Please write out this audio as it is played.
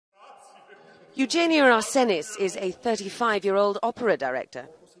Eugenia Arsenis is a 35-year-old opera director.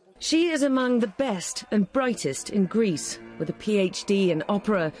 She is among the best and brightest in Greece, with a PhD in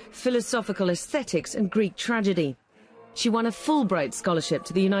opera, philosophical aesthetics and Greek tragedy. She won a Fulbright scholarship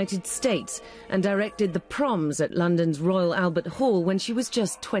to the United States and directed the proms at London's Royal Albert Hall when she was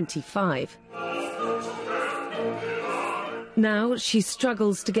just 25. Now she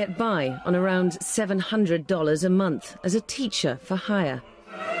struggles to get by on around $700 a month as a teacher for hire.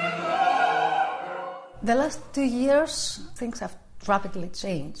 The last 2 years, things have rapidly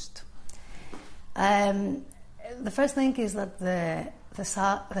changed. The first thing is that the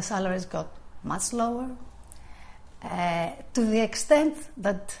salaries got much lower, to the extent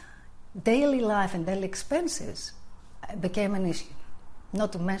that daily life and daily expenses became an issue,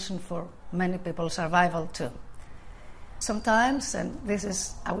 not to mention for many people survival too. Sometimes, and this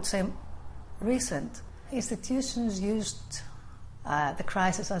is, I would say, recent, institutions used the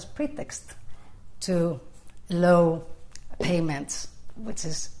crisis as pretext to low payments, which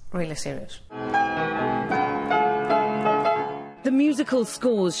is really serious. The musical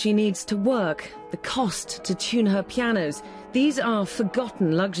scores she needs to work, the cost to tune her pianos, these are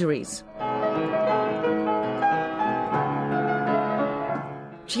forgotten luxuries.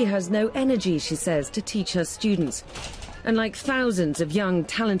 She has no energy, she says, to teach her students. And like thousands of young,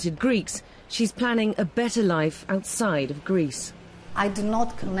 talented Greeks, she's planning a better life outside of Greece. I do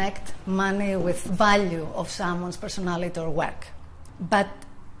not connect money with value of someone's personality or work. But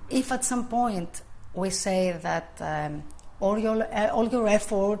if at some point we say that all your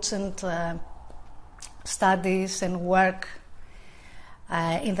efforts and studies and work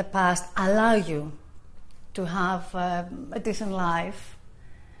in the past allow you to have a decent life,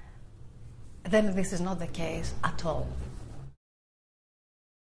 then this is not the case at all.